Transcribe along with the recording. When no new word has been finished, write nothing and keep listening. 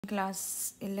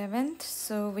Class 11th.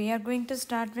 So we are going to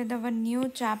start with our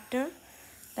new chapter,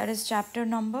 that is chapter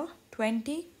number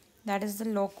 20, that is the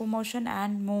locomotion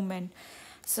and movement.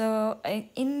 So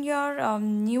in your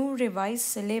new revised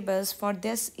syllabus for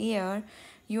this year,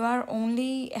 you are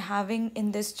only having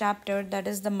in this chapter, that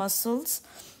is the muscles,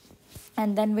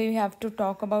 and then we have to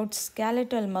talk about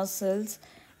skeletal muscles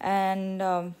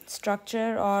and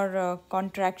structure or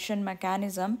contraction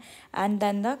mechanism, and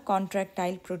then the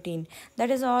contractile protein.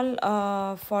 That is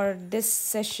all for this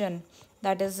session,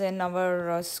 that is in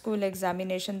our school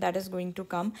examination that is going to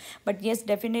come. But yes,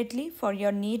 definitely for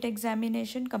your NEET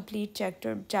examination, complete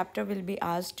chapter will be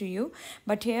asked to you.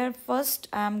 But here first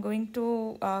I am going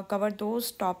to cover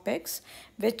those topics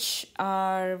which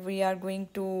are we are going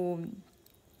to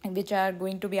which are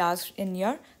going to be asked in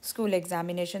your school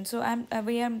examination. So I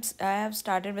have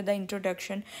started with the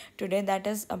introduction today, that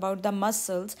is about the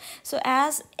muscles. So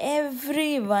as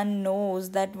everyone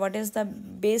knows that what is the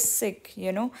basic,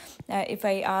 if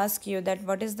I ask you that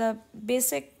what is the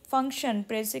basic function,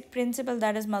 basic principle,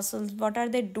 that is muscles, what are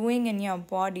they doing in your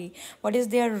body, what is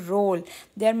their role?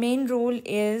 Their main role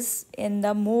is in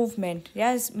the movement.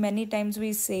 Yes, many times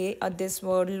we say this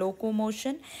word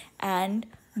locomotion and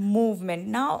movement.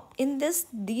 Now in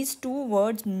these two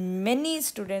words, many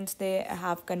students they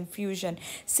have confusion.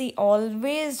 See,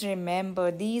 always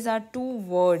remember these are two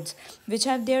words which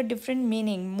have their different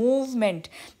meaning. Movement,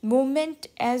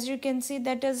 as you can see,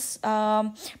 that is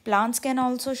plants can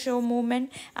also show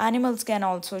movement, animals can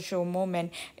also show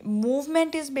movement.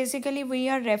 Movement is basically we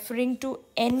are referring to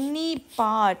any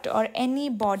part or any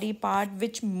body part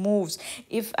which moves.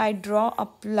 If I draw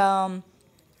a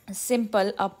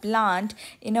simple a plant,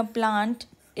 in a plant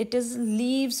it is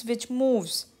leaves which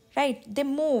moves, right? They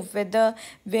move with the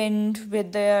wind,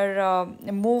 with their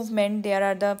movement. There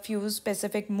are the few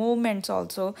specific movements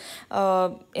also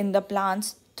in the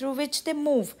plants through which they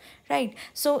move, right?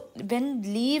 So when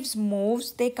leaves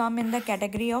moves, they come in the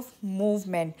category of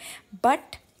movement.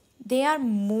 But they are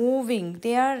moving,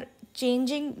 they are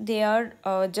changing, they are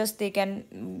just they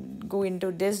can go into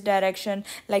this direction.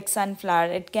 Like sunflower,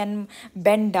 it can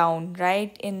bend down,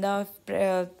 right, in the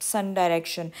sun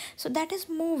direction. So that is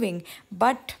moving.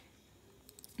 But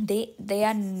they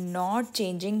are not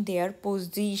changing their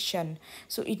position,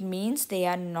 so it means they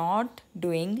are not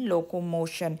doing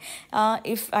locomotion.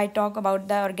 If I talk about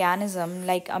the organism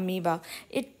like amoeba,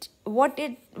 it what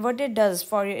it does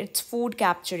for its food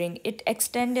capturing, it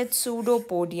extends its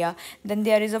pseudopodia. Then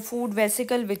there is a food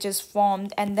vesicle which is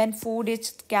formed, and then food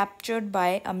is captured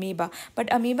by amoeba.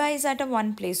 But amoeba is at a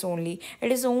one place only,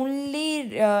 it is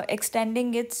only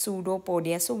extending its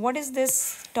pseudopodia. So what is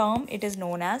this term? It is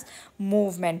known as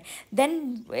movement.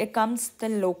 Then it comes the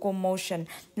locomotion.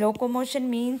 Locomotion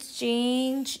means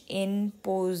change in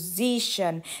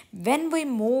position. When we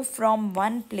move from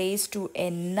one place to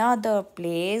another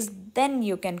place, then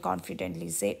you can confidently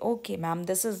say, okay ma'am,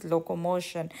 this is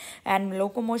locomotion. And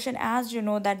locomotion, as you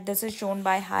know, that this is shown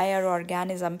by higher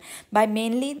organism. By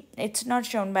mainly it's not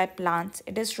shown by plants,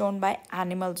 it is shown by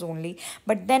animals only.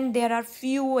 But then there are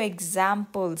few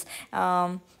examples.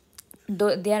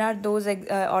 There are those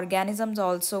organisms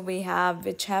also we have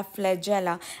which have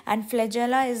flagella, and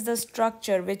flagella is the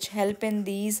structure which help in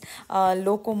these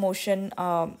locomotion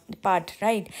part,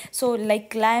 right? So like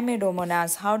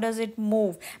chlamydomonas, how does it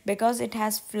move? Because it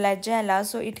has flagella,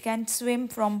 so it can swim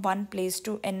from one place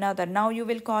to another. Now you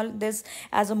will call this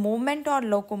as a movement or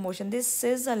locomotion. This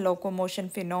is a locomotion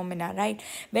phenomena, right?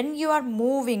 When you are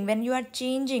moving, when you are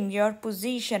changing your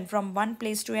position from one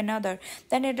place to another,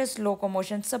 then it is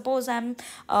locomotion. Suppose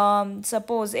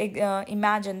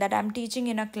imagine that I'm teaching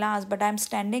in a class, but I'm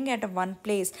standing at one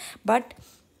place, but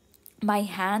my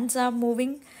hands are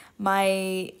moving,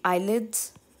 my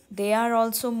eyelids, they are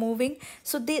also moving.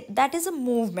 So that is a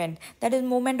movement, that is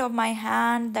movement of my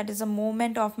hand, that is a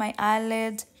movement of my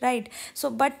eyelids, right?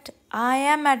 So but I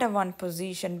am at a one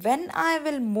position. When I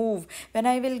will move, when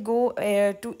I will go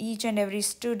to each and every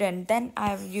student, then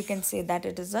you can say that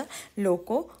it is a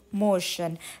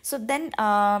locomotion. So then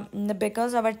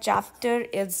because our chapter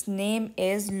its name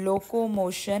is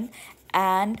locomotion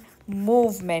and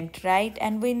movement, right?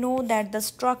 And we know that the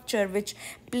structure which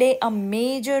play a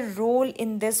major role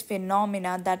in this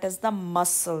phenomena, that is the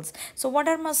muscles. So what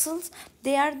are muscles?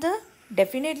 They are the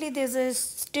definitely there's a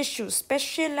tissue,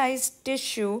 specialized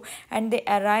tissue, and they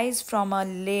arise from a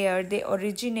layer, they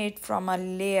originate from a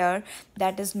layer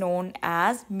that is known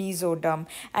as mesoderm.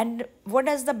 And what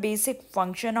is the basic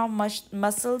function of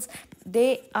muscles?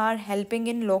 They are helping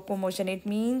in locomotion. It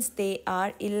means they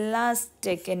are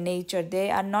elastic in nature,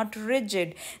 they are not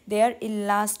rigid, they are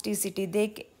elasticity.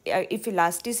 They if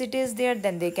elasticity is there,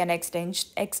 then they can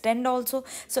extend also.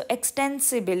 So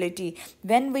extensibility,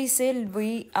 when we say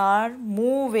we are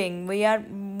moving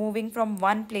from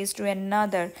one place to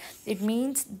another, it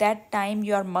means that time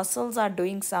your muscles are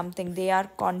doing something, they are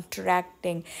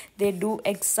contracting, they do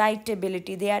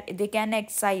excitability, they can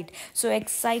excite. So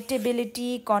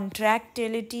excitability,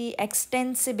 contractility,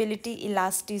 extensibility,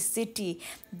 elasticity,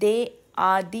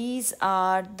 these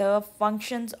are the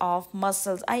functions of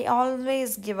muscles. I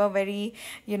always give a very,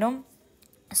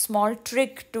 small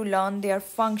trick to learn their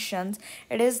functions.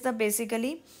 It is the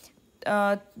basically,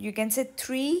 you can say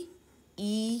 3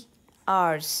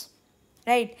 ERs,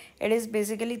 right? It is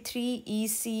basically 3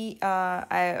 EC,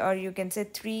 or you can say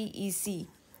 3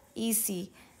 EC,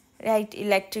 right?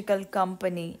 Electrical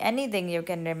company, anything you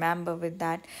can remember with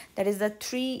that. That is the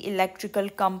 3 electrical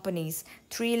companies.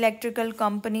 3 electrical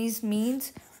companies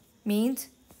means 3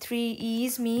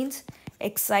 E's means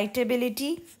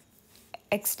excitability,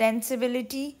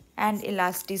 extensibility and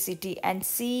elasticity, and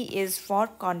C is for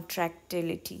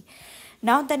contractility.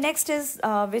 Now the next is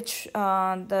which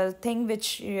the thing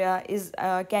which is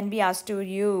can be asked to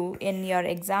you in your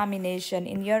examination,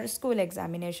 in your school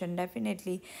examination.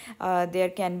 Definitely there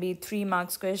can be 3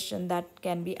 marks question that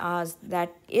can be asked,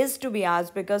 that is to be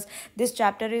asked, because this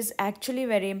chapter is actually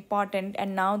very important,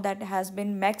 and now that has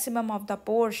been maximum of the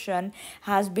portion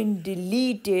has been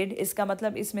deleted. इसका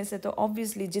मतलब इसमें से तो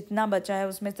obviously जितना बचा है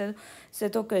उसमें से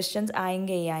तो questions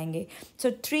आएंगे ही आएंगे.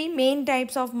 So 3 main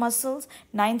types of muscles,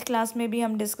 9th class में भी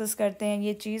हम डिस्कस करते हैं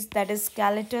ये चीज़, that is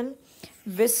skeletal,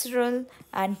 visceral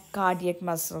and cardiac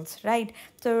muscles, right?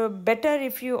 So better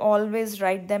if you always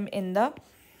write them in the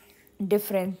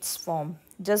difference form.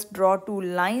 Just draw 2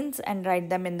 lines and write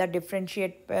them in the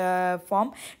differentiate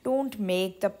form. Don't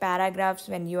make the paragraphs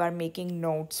when you are making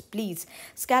notes, please.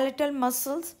 Skeletal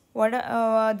muscles,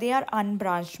 they are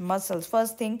unbranched muscles.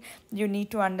 First thing you need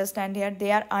to understand here,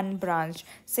 they are unbranched.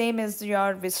 Same as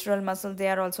your visceral muscles, they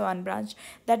are also unbranched.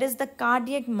 That is the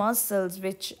cardiac muscles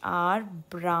which are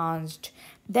branched.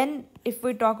 Then if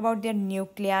we talk about their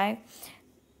nuclei,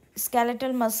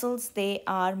 skeletal muscles, they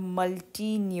are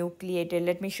multinucleated.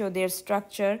 Let me show their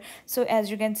structure. So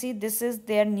as you can see, this is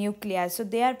their nuclei. So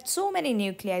there are so many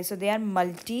nuclei, so they are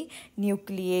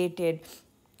multinucleated.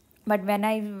 But when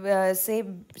I say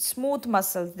smooth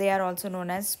muscles, they are also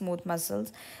known as smooth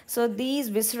muscles. So these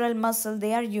visceral muscles,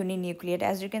 they are uninucleate.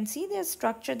 As you can see their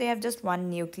structure, they have just one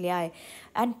nuclei.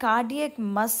 And cardiac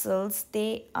muscles,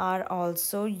 they are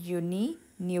also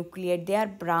uninucleate. They are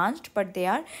branched, but they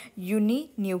are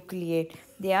uninucleate.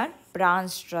 They are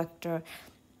branch structure.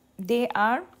 They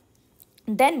are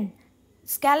then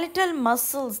skeletal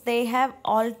muscles, they have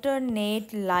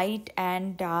alternate light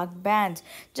and dark bands.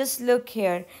 Just look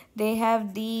here, they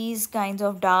have these kinds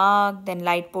of dark then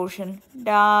light portion,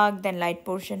 dark then light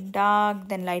portion, dark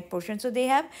then light portion. So they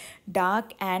have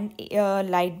dark and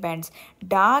light bands.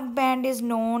 Dark band is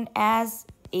known as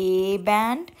A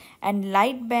band and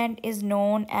light band is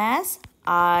known as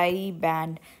I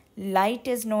band. Light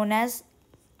is known as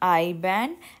I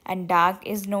band and dark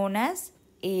is known as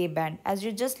A band. As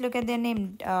you just look at their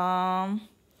name,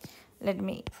 let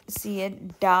me see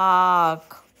it.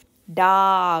 Dark,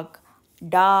 dark,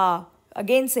 dark.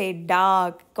 Again say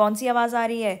dark. कौन सी आवाज आ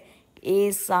रही है?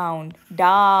 A sound.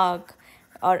 Dark.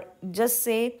 Or just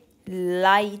say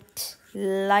light,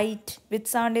 light. Which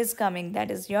sound is coming? That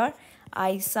is your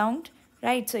I sound.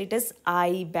 Right, so it is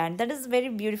I band. That is very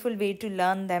beautiful way to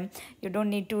learn them. You don't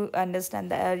need to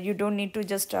understand that. You don't need to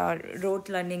just rote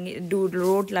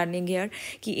learning here.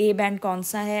 कि A band कौन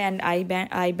सा है and I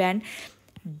band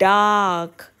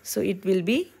dark. So it will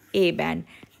be A band.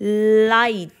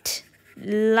 Light,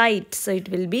 so it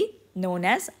will be known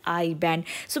as I band.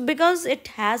 So because it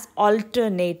has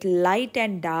alternate light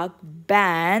and dark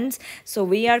bands, so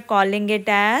we are calling it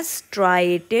as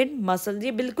striated muscles.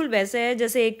 ये बिल्कुल वैसे है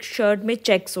जैसे एक shirt में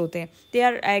checks होते हैं. They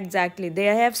are exactly, they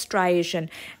have striation.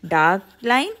 Dark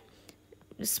line,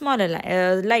 smaller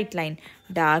line, light line,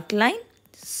 dark line,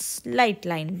 light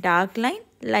line, dark line,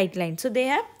 light line. So they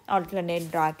have alternate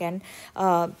dark and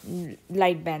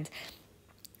light bands.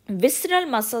 Visceral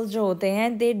muscles जो होते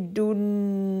हैं, they do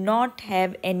not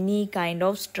have any kind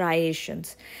of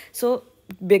striations. So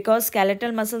because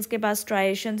skeletal muscles के पास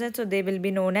striations हैं, so they will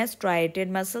be known as striated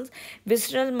muscles.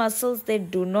 Visceral muscles, they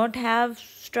do not have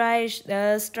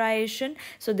striation,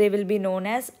 so they will be known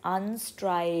as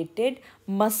unstriated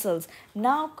muscles.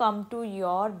 Now come to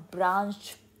your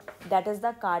branch, that is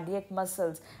the cardiac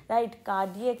muscles, right?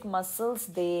 Cardiac muscles,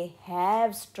 they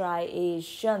have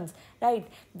striations, right?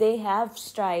 They have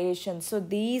striations. So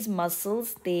these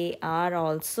muscles, they are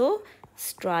also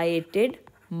striated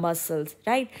muscles,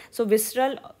 right? So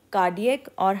visceral cardiac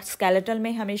और skeletal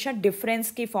में हमेशा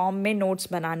difference की form में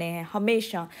notes बनाने हैं,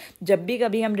 हमेशा जब भी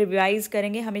कभी हम रिवाइज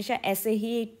करेंगे हमेशा ऐसे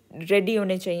ही रेडी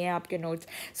होने चाहिए आपके notes.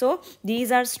 So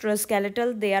these are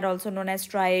skeletal, they are also known as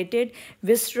striated.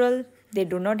 Visceral, they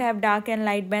do not have dark and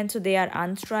light bands, so they are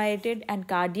unstriated. And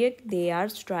cardiac, they are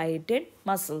striated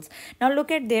muscles. Now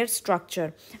look at their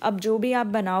structure. अब जो भी आप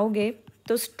बनाओगे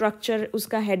तो structure,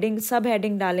 उसका heading, सब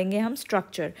heading डालेंगे हम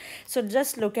structure. So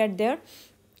just look at there.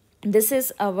 This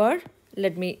is our,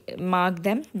 let me mark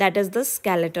them, that is the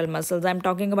skeletal muscles. I'm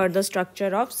talking about the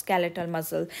structure of skeletal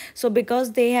muscle. So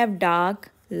because they have dark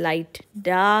light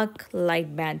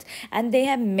bands and they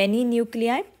have many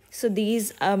nuclei, so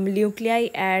these nuclei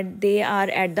they are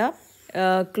at the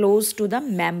close to the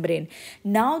membrane.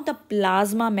 Now the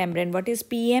plasma membrane, what is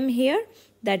PM here?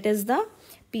 That is the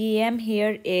PM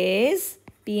here is,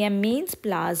 PM means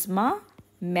plasma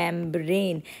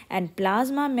membrane, and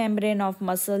plasma membrane of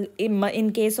muscle,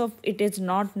 in case of it is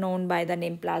not known by the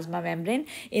name plasma membrane,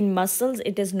 in muscles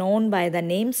it is known by the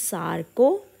name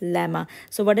sarcolemma.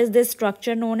 So what is this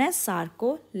structure known as?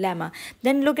 Sarcolemma.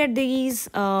 Then look at these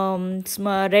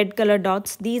red color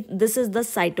dots. This is the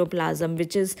cytoplasm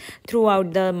which is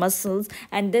throughout the muscles,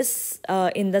 and this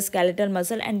in the skeletal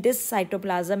muscle, and this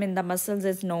cytoplasm in the muscles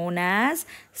is known as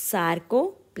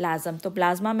sarcolemma. Plasm. तो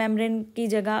plasma membrane की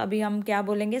जगह अभी हम क्या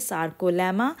बोलेंगे?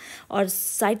 Sarcolemma. और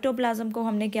cytoplasm को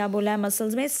हमने क्या बोला है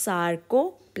मसल्स में?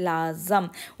 सार्कोप्लाज्म.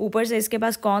 ऊपर से इसके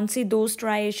पास कौन सी दो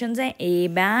स्ट्राइएशंस हैं? A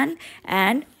band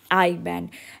and I band.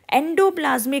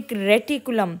 Endoplasmic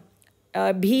reticulum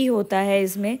भी होता है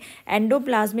इसमें.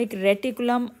 Endoplasmic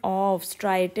reticulum of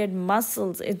striated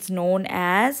muscles it's known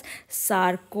as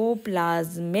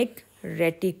sarcoplasmic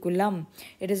reticulum.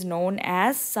 It is known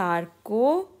as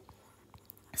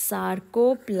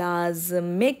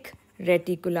sarcoplasmic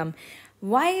reticulum.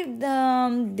 Why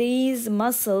these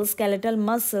muscles, skeletal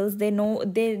muscles, they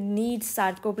need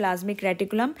sarcoplasmic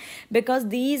reticulum? Because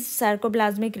these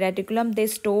sarcoplasmic reticulum, they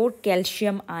store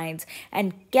calcium ions,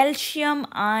 and calcium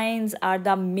ions are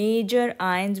the major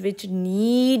ions which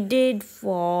needed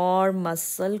for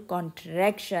muscle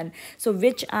contraction. So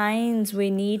which ions we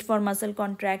need for muscle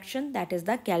contraction? That is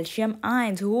the calcium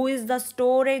ions. Who is the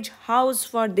storage house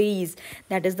for these?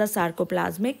 That is the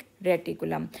sarcoplasmic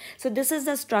reticulum. So this is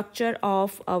the structure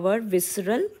of our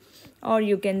visceral, or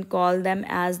you can call them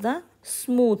as the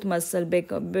smooth muscle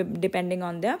depending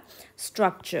on their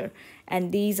structure,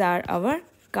 and these are our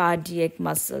cardiac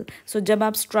muscle. So जब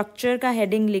आप structure का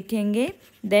heading लिखेंगे,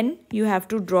 then you have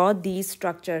to draw these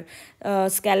structure.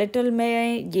 Skeletal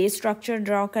में ये structure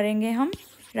draw करेंगे हम,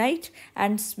 right?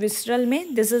 And visceral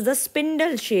में this is the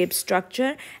spindle shaped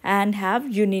structure and have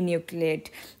uninucleate.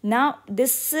 Now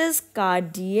this is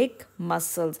cardiac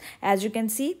muscles. As you can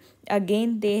see,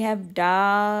 again they have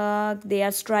dark, they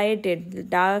are striated,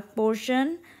 dark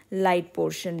portion, light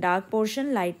portion, dark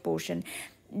portion, light portion.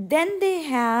 Then they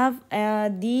have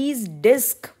these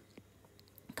disc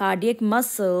cardiac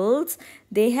muscles,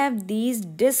 they have these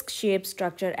disc shaped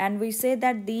structure, and we say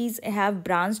that these have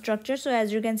branch structure. So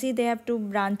as you can see, they have two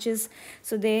branches,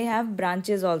 so they have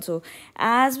branches also,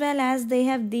 as well as they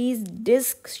have these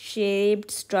disc shaped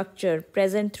structure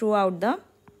present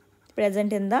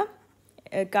in the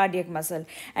cardiac muscle.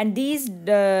 And these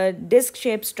disc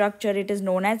shaped structure, it is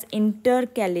known as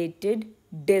intercalated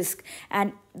disc,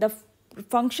 and the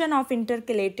function of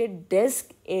intercalated disc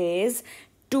is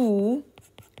to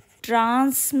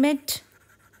transmit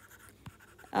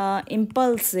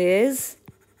impulses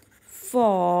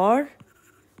for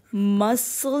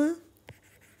muscle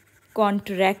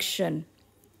contraction.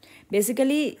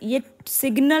 Basically ये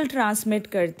signal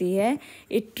transmit करती है.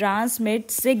 It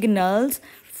transmits signals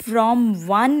from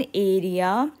one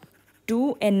area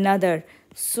to another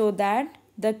so that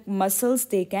the muscles,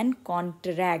 they can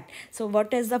contract. So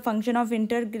what is the function of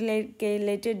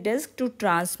intercalated disc? To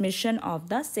transmission of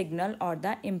the signal or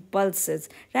the impulses,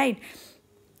 right?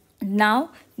 Now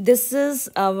this is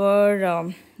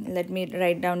our let me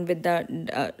write down with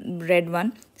the red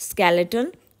one,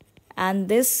 skeletal, and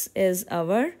this is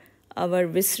our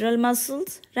visceral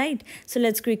muscles, right? So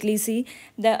let's quickly see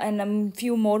the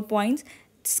few more points.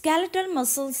 Skeletal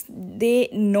muscles, they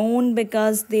known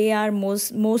because they are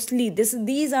mostly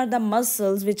these are the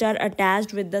muscles which are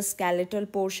attached with the skeletal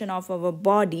portion of our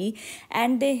body,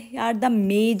 and they are the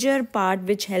major part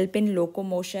which help in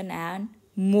locomotion and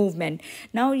movement.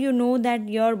 Now you know that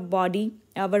our body,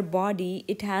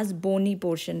 it has bony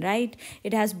portion, right?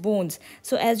 It has bones.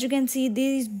 So as you can see,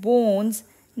 these bones,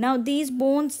 now these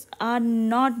bones are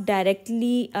not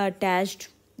directly attached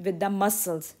with the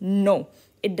muscles. No,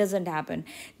 it doesn't happen.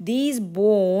 These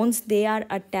bones, they are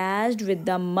attached with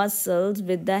the muscles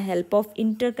with the help of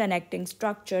interconnecting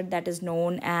structure that is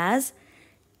known as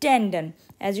tendon.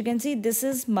 As you can see, this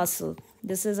is muscle,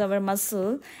 this is our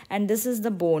muscle, and this is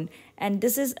the bone, and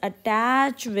this is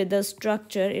attached with a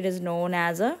structure, it is known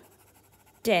as a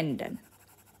tendon.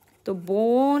 So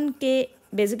bone ke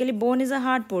basically bone is a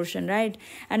hard portion, right?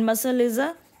 And muscle is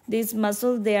a, these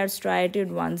muscles, they are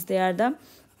striated ones, they are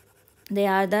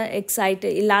the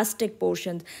excited elastic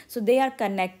portions, so they are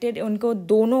connected. उनको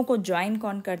दोनों को join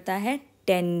कौन करता है?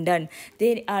 Tendon.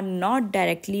 They are not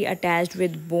directly attached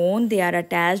with bone, they are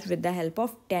attached with the help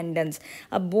of tendons.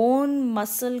 अब bone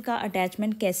muscle का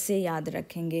attachment कैसे याद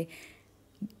रखेंगे?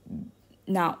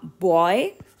 Now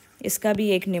boy, इसका भी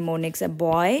एक mnemonics है,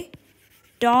 boy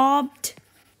topped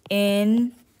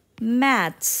in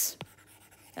maths.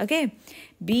 Okay,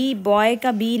 B, boy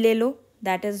का B ले लो,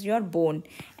 that is your bone.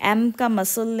 M का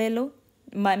muscle ले लो,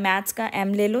 maths का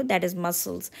M ले लो, that is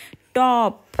muscles.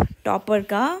 Top, topper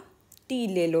का T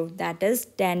ले लो, that is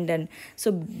tendon.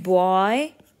 So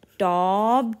boy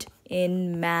topped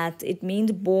in maths, it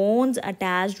means bones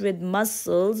attached with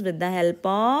muscles with the help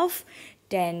of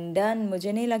tendon.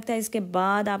 मुझे नहीं लगता इसके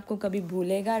बाद आपको कभी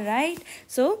भूलेगा, right?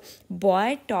 So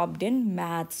boy topped in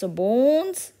math. So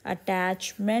bones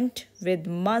attachment with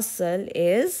muscle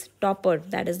is topper,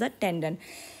 that is the tendon.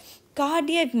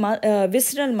 Cardiac,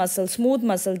 visceral muscles, smooth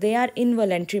muscles, they are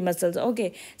involuntary muscles.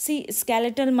 Okay, see,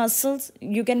 skeletal muscles,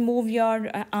 you can move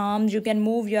your arms, you can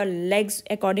move your legs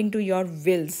according to your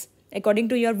wills. According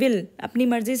to your will, अपनी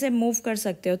मर्जी से move कर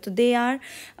सकते हो, तो they are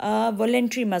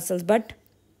voluntary muscles. But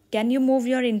can you move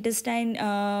your intestine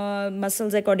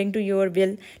muscles according to your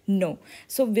will? No.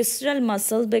 So visceral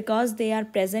muscles, because they are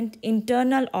present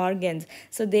internal organs,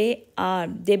 so they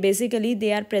basically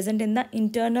they are present in the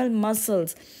internal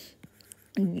muscles,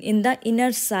 in the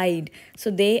inner side,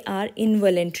 so they are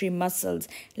involuntary muscles.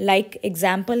 Like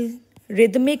example,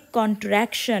 rhythmic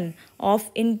contraction of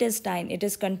intestine, it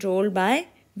is controlled by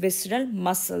visceral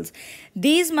muscles.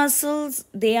 These muscles,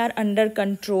 they are under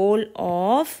control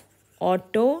of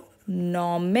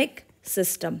autonomic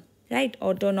system, right?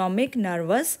 Autonomic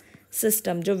nervous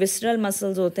system. जो visceral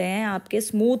muscles होते हैं, आपके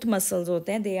smooth muscles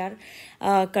होते हैं, they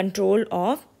are control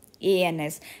of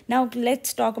ANS. Now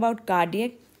let's talk about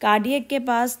cardiac. Cardiac के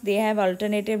पास, they have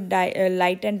alternative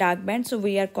light and dark bands, so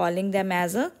we are calling them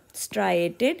as a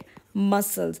striated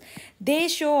muscles. They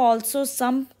show also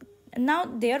some. Now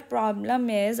their problem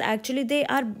is actually they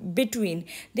are between.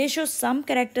 They show some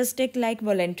characteristic like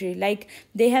voluntary, like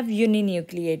they have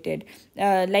uninucleated,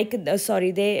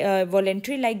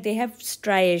 voluntary, like they have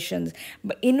striations,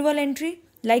 but involuntary,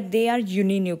 like they are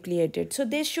uninucleated. So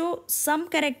they show some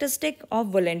characteristic of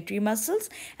voluntary muscles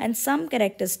and some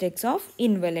characteristics of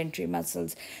involuntary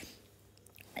muscles.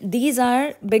 These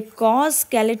are because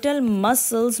skeletal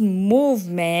muscles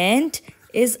movement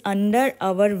is under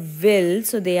our will,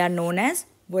 so they are known as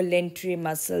voluntary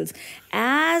muscles.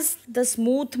 As the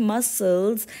smooth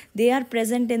muscles, they are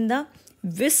present in the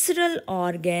visceral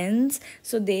organs,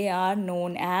 so they are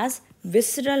known as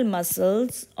visceral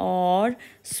muscles or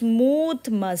smooth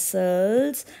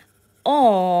muscles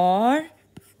or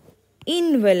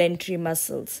involuntary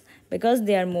muscles, because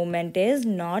their movement is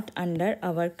not under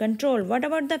our control. What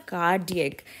about the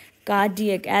cardiac?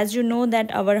 Cardiac, as you know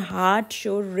that our heart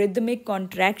show rhythmic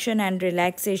contraction and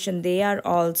relaxation, they are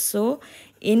also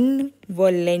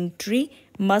involuntary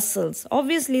muscles.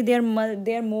 Obviously their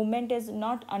movement is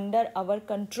not under our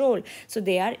control, so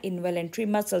they are involuntary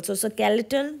muscles. So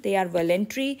skeletal, they are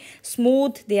voluntary,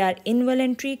 smooth, they are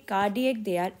involuntary, cardiac,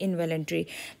 they are involuntary.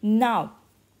 Now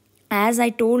as I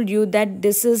told you that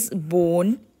this is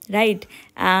bone, right,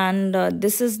 and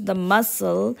this is the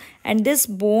muscle, and this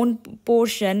bone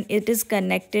portion, it is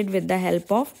connected with the help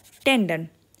of tendon,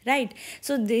 right?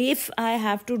 So if I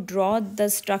have to draw the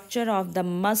structure of the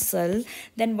muscle,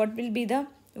 then what will be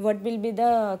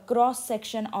the cross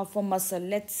section of a muscle?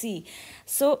 Let's see.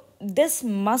 So this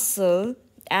muscle,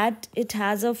 it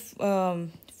has a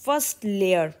first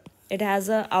layer, it has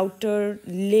a outer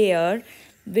layer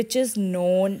which is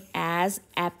known as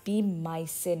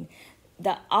epimysin.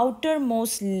 The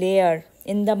outermost layer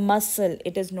in the muscle,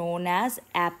 it is known as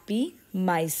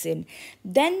epimysin.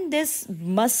 Then this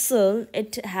muscle,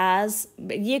 it has,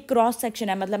 ये cross section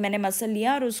है, मतलब मैंने muscle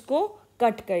लिया और उसको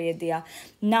cut कर दिया.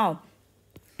 Now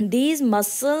these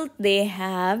muscles, they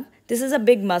have, this is a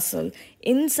big muscle.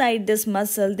 Inside this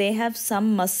muscle, they have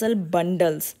some muscle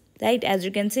bundles. Right, as you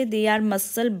can see, they are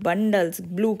muscle bundles,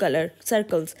 blue color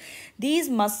circles. These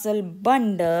muscle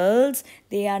bundles,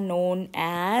 they are known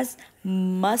as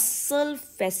muscle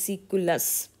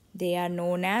fasciculus. They are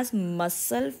known as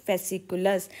muscle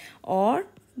fasciculus, or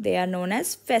they are known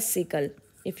as fascicle.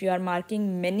 If you are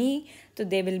marking many, so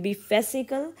they will be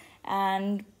fascicle,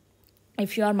 and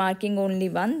if you are marking only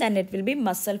one, then it will be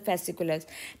muscle fasciculus.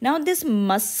 Now this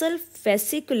muscle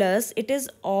fasciculus, it is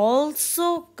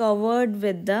also covered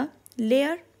with the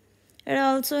layer. It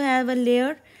also have a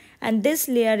layer, and this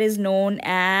layer is known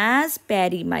as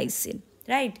perimycin.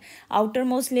 Right,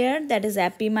 outermost layer, that is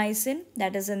epimycin,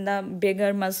 that is in the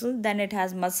bigger muscle. Then it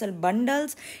has muscle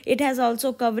bundles. It has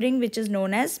also covering which is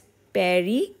known as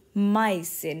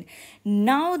perimycin.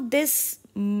 Now this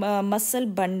muscle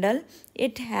bundle,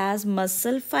 it has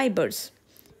muscle fibers.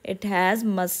 It has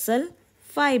muscle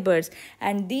fibers,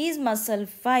 and these muscle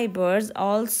fibers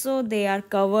also, they are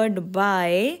covered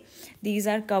by, these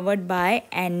are covered by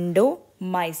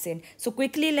endomycin. So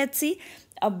quickly let's see.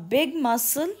 A big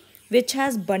muscle which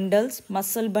has bundles,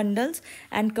 muscle bundles,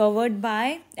 and covered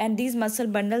by, and these muscle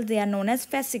bundles, they are known as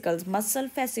fascicles, muscle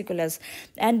fasciculus,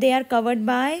 and they are covered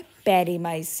by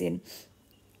perimycin.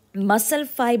 Muscle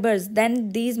fibers, then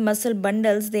these muscle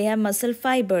bundles, they have muscle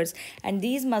fibers, and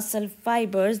these muscle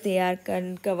fibers, they are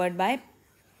covered by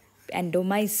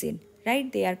endomycin.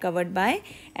 Right, they are covered by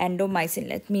endomycin.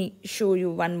 Let me show you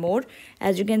one more.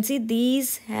 As you can see,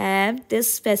 these have,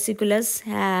 this fasciculus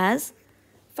has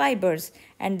fibers,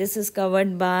 and this is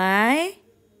covered by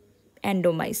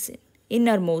endomycin,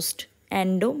 innermost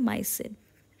endomycin.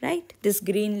 Right, this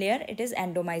green layer, it is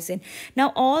endomycin.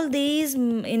 Now all these,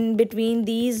 in between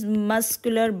these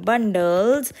muscular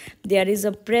bundles, there is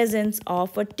a presence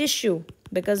of a tissue,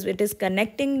 because it is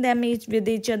connecting them with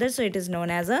each other, so it is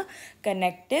known as a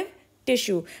connective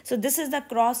tissue. So this is the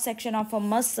cross section of a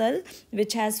muscle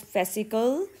which has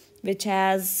fascicle, which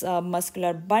has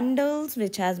muscular bundles,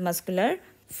 which has muscular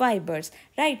fibers.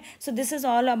 Right, so this is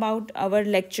all about our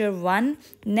lecture 1.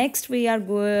 Next we are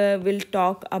will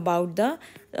talk about the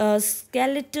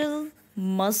skeletal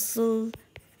muscle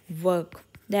work,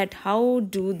 that how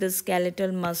do the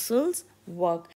skeletal muscles work.